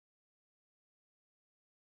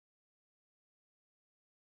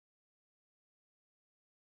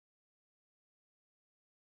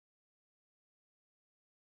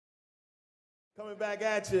Coming back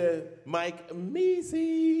at you, Mike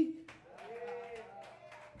Measy.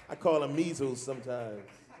 I call him measles sometimes.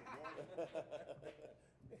 All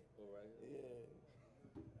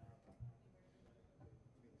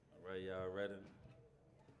right, y'all ready?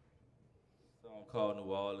 Song called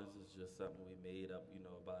New Orleans is just something we made up, you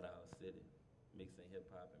know, about our city, mixing hip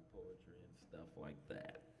hop and poetry and stuff like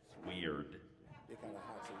that. It's weird. They're kind of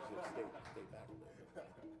hot, so you should stay back a little bit.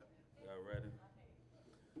 Y'all ready?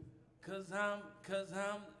 Cause I'm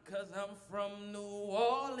from New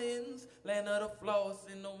Orleans, land of the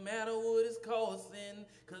flossing, no matter what it's costing.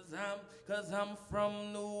 Cause I'm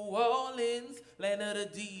from New Orleans, land of the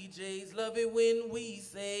DJs, love it when we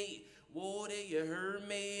say, whoa there, you heard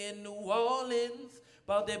me in New Orleans,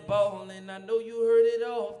 about that ballin', I know you heard it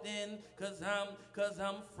often. Cause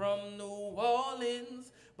I'm from New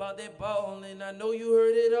Orleans, about that ballin', I know you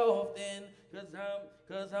heard it often.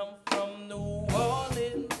 Cause I'm from New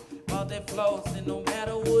Orleans, about that flossing, no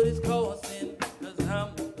matter what it's costing. Cause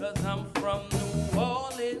I'm from New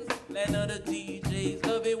Orleans, land of the DJs,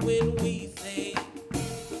 love it when we say,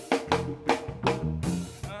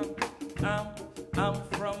 I'm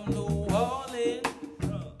from New Orleans,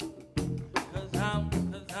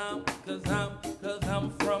 cause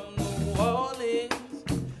I'm from New Orleans.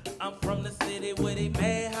 I'm from the city where they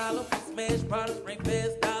mad holler for smash products, bring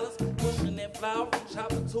fast dollars, pushing that flower from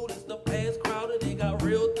chopper to this the past crowder. They got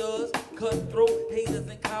real thugs, cutthroat, haters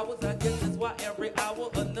and cowards. I guess that's why every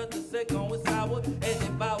hour another second is sour. And they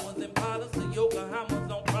bowers and pilots and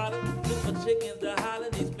Yokohamas on products. Just for chickens to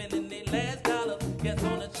holler, they spending their last dollars. Guess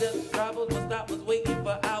on the chest drivers, but stop was waiting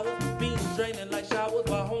for hours. Beans draining like showers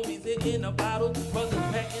while homies hitting the bottles. Brothers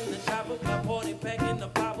packing the choppers, my party packing the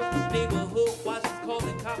poppers. Neighborhood watches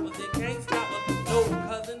calling coppers, they can't stop us. No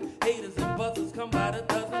cousin, haters and buzzers come by the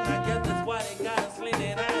dozen. I guess that's why they got us sling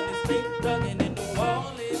that iron and stay thugging in New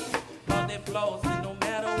Orleans. About that flossing, no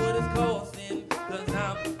matter what it's costing.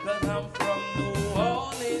 Cause I'm from New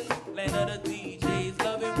Orleans, land of the DJs,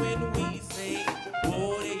 love it when we say,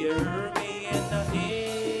 oh, they heard me in the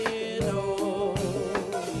N-O-L-A.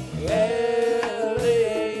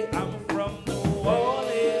 I'm from New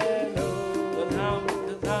Orleans, cause I'm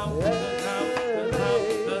from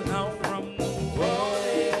New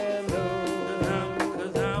Orleans,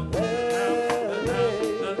 cause I'm from New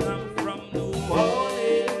Orleans, cause I'm from New Orleans.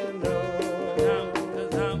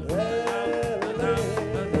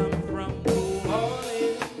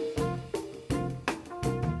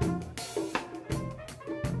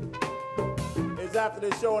 It's after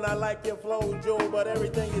the show and I like your flow, Joe, but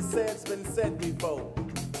everything you said's been said before.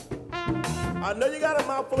 I know you got a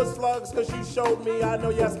mouthful of slugs cause you showed me. I know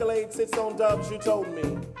your Escalade sits on dubs, you told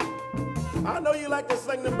me. I know you like to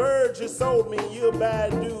sling them birds, you sold me. You a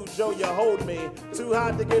bad dude, Joe, you hold me. Too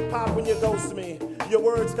hot to get popped when you ghost me. Your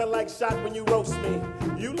words cut like shot when you roast me.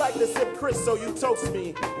 You like to sip Chris, so you toast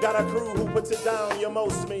me. Got a crew who puts it down, you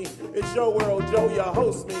most me. It's your world, Joe, you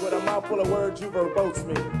host me. With a mouthful of words, you verbose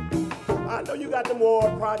me. I know you got them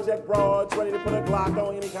war project broads ready to put a Glock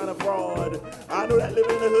on any kind of fraud. I know that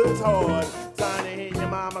living in the hood's hard. Time to hear your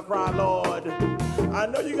mama cry, Lord. I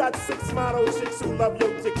know you got 6 model chicks who love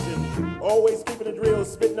your diction. Always keeping it real,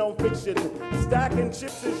 spitting on fiction. Stacking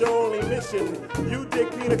chips is your only mission. You dig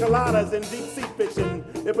pina coladas and deep sea fishing.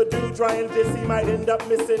 If a dude try and diss, he might end up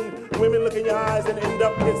missing. Women look in your eyes and end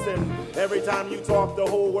up kissing. Every time you talk, the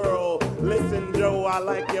whole world listen, Joe, I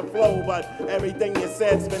like your flow, but everything you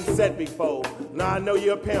said's been said before. Now I know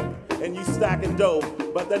you're a pimp and you stacking dough,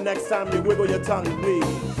 but the next time you wiggle your tongue, please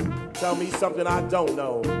tell me something I don't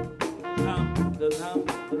know. Cause I'm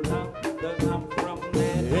from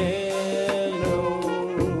that N-O-L-A.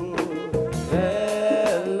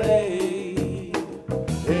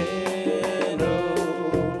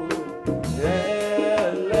 N-O-L-A.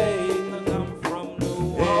 Cause I'm from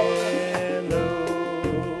New Orleans.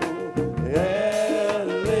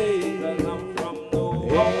 N-O-L-A. Cause I'm from New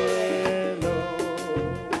Orleans.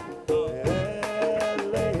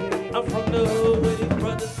 I'm from the hood where these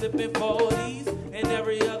brothers sipping 40s, and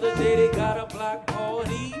every other day they got a block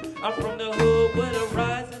party. I'm from the hood where the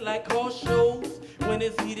rising like car shows. When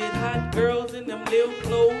it's heated, hot girls in them little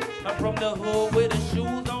clothes. I'm from the hood where the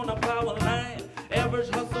shoes on the power line. Average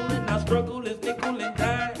hustle and our struggle is nickel and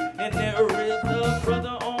dime. And there is a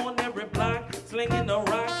brother on every block slinging the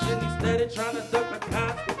rocks, and he's steady trying to duck the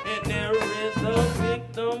cops. And there is a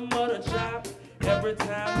victim of the chop every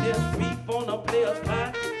time there's beef on a player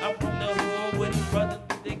spot. I'm from the hood where these brothers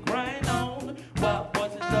get they grind on, while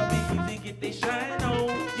voices up be easy get they shine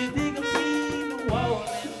on. You dig them, see New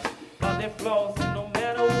Orleans, about their flaws and no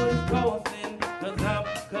matter what it's costing.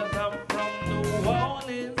 Cause I'm from New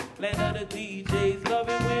Orleans, land of the DJs, love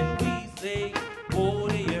it when we say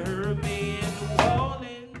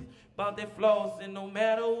about that flossing, no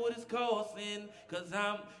matter what it's costing.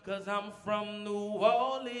 Cause I'm from New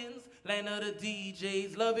Orleans, land of the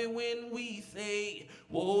DJs. Love it when we say,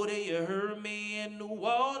 whoa there, you heard me in New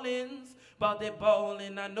Orleans. About that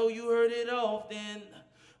ballin', I know you heard it often.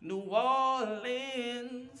 New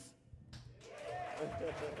Orleans.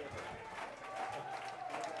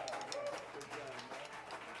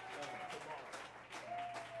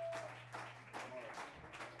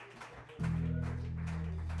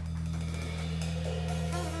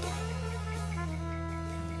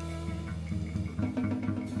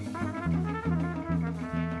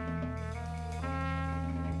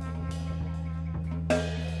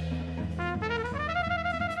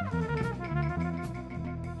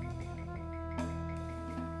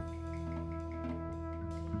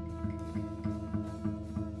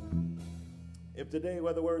 If today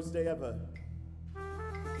were the worst day ever,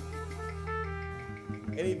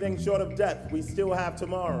 anything short of death, we still have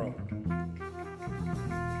tomorrow.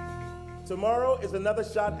 Tomorrow is another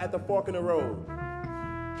shot at the fork in the road.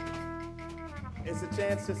 It's a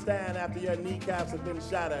chance to stand after your kneecaps have been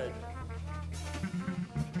shattered.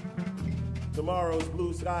 Tomorrow's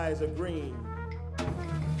blue skies are green.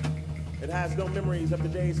 It has no memories of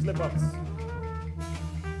today's slip-ups.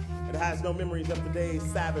 It has no memories of today's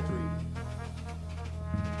savagery.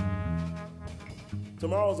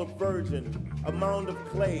 Tomorrow's a virgin, a mound of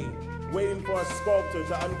clay, waiting for a sculptor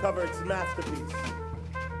to uncover its masterpiece.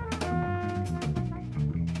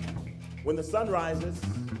 When the sun rises,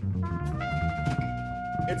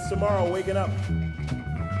 it's tomorrow waking up,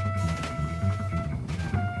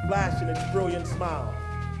 flashing its brilliant smile.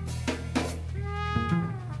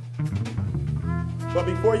 But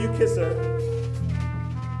before you kiss her,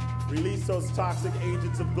 release those toxic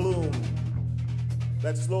agents of gloom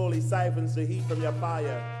that slowly siphons the heat from your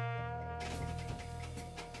fire.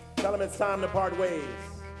 Tell them it's time to part ways.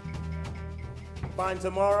 Find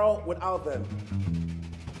tomorrow without them.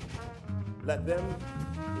 Let them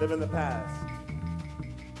live in the past.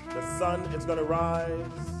 The sun is gonna rise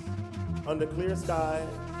under clear skies.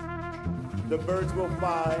 The birds will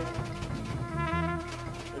fly.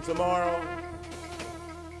 And tomorrow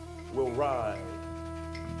will rise.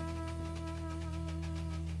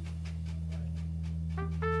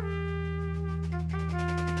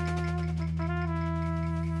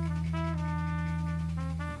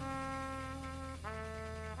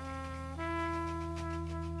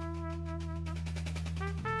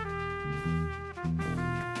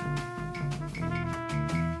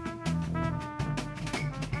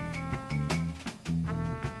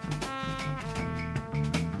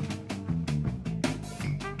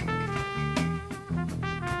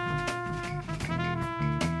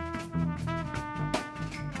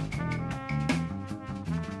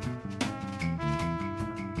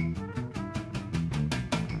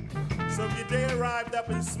 So if your day arrived up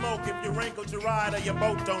in smoke, if you wrinkled your ride or your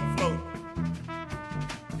boat don't float,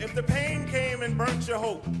 if the pain came and burnt your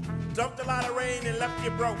hope, dumped a lot of rain and left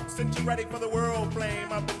you broke, sent you ready for the world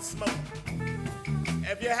flame up in smoke.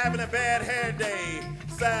 If you're having a bad hair day,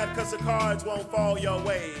 sad cause the cards won't fall your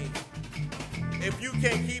way. If you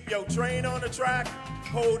can't keep your train on the track,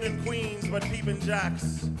 holding queens but peeping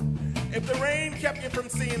jacks. If the rain kept you from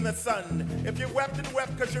seeing the sun, if you wept and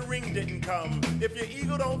wept cause your ring didn't come, if your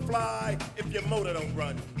eagle don't fly, if your motor don't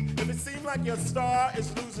run, if it seemed like your star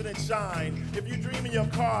is losing its shine, if you dream in your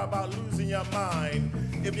car about losing your mind,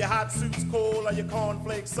 if your hot soup's cold or your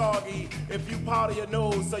cornflakes soggy, if you powder your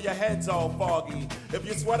nose so your head's all foggy, if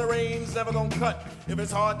your sweater rain's never gonna cut, if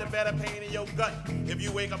it's hard to bear the pain in your gut, if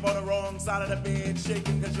you wake up on the wrong side of the bed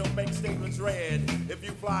shaking cause your bank statement's red, if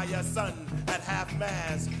you fly your son at half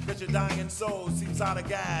mast cause your dying soul seems out of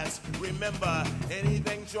gas, remember,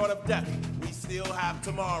 anything short of death, we still have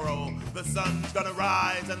tomorrow. The sun's gonna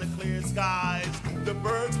rise and the clear skies, the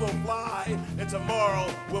birds will fly, and tomorrow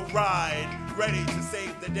we'll ride, ready to save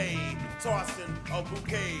the day, tossing a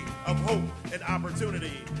bouquet of hope and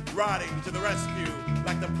opportunity, riding to the rescue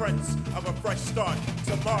like the prince of a fresh start.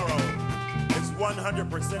 Tomorrow is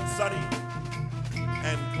 100% sunny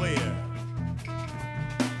and clear.